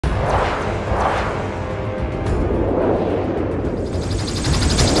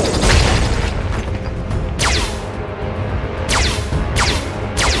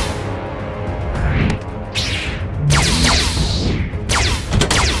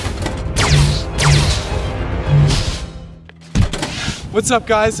What's up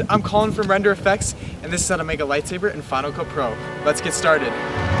guys, I'm Colin from Render Effects, and this is how to make a lightsaber in Final Cut Pro. Let's get started.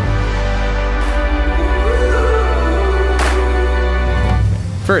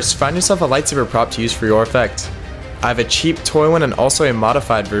 First, find yourself a lightsaber prop to use for your effect. I have a cheap toy one and also a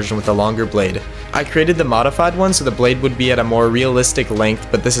modified version with a longer blade. I created the modified one so the blade would be at a more realistic length,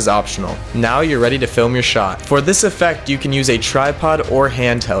 but this is optional. Now you're ready to film your shot. For this effect, you can use a tripod or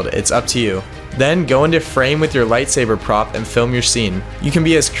handheld, it's up to you. Then go into frame with your lightsaber prop and film your scene. You can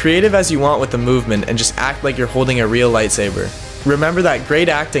be as creative as you want with the movement and just act like you're holding a real lightsaber. Remember that great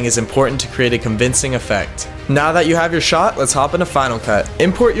acting is important to create a convincing effect. Now that you have your shot, let's hop into Final Cut.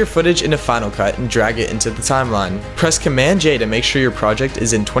 Import your footage into Final Cut and drag it into the timeline. Press Command J to make sure your project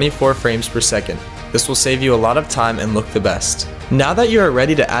is in 24 frames per second. This will save you a lot of time and look the best. Now that you are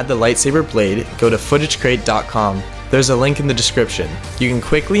ready to add the lightsaber blade, go to footagecrate.com. There's a link in the description. You can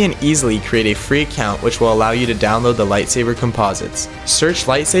quickly and easily create a free account which will allow you to download the lightsaber composites. Search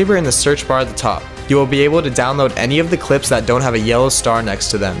lightsaber in the search bar at the top. You will be able to download any of the clips that don't have a yellow star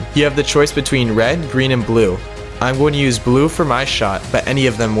next to them. You have the choice between red, green, and blue. I'm going to use blue for my shot, but any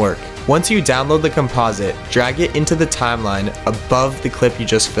of them work. Once you download the composite, drag it into the timeline above the clip you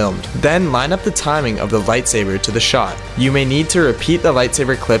just filmed. Then line up the timing of the lightsaber to the shot. You may need to repeat the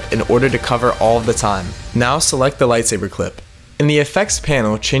lightsaber clip in order to cover all of the time. Now select the lightsaber clip. In the effects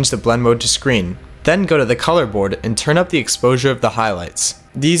panel, change the blend mode to screen. Then go to the color board and turn up the exposure of the highlights.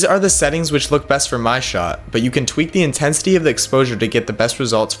 These are the settings which look best for my shot, but you can tweak the intensity of the exposure to get the best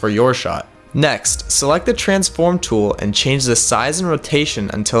results for your shot. Next, select the transform tool and change the size and rotation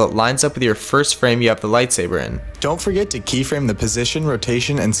until it lines up with your first frame you have the lightsaber in. Don't forget to keyframe the position,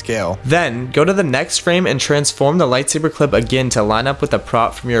 rotation, and scale. Then, go to the next frame and transform the lightsaber clip again to line up with the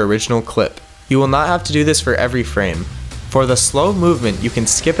prop from your original clip. You will not have to do this for every frame. For the slow movement, you can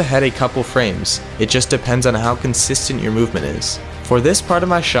skip ahead a couple frames. It just depends on how consistent your movement is. For this part of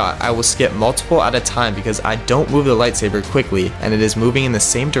my shot, I will skip multiple at a time because I don't move the lightsaber quickly and it is moving in the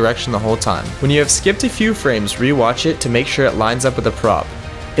same direction the whole time. When you have skipped a few frames, rewatch it to make sure it lines up with the prop.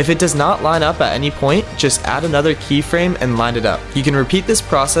 If it does not line up at any point, just add another keyframe and line it up. You can repeat this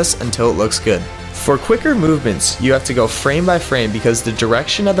process until it looks good. For quicker movements, you have to go frame by frame because the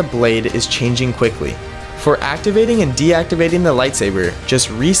direction of the blade is changing quickly. For activating and deactivating the lightsaber, just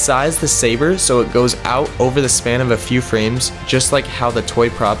resize the saber so it goes out over the span of a few frames, just like how the toy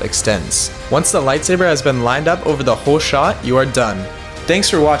prop extends. Once the lightsaber has been lined up over the whole shot, you are done. Thanks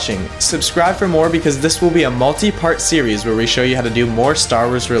for watching. Subscribe for more because this will be a multi-part series where we show you how to do more Star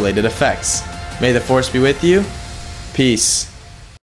Wars related effects. May the Force be with you. Peace.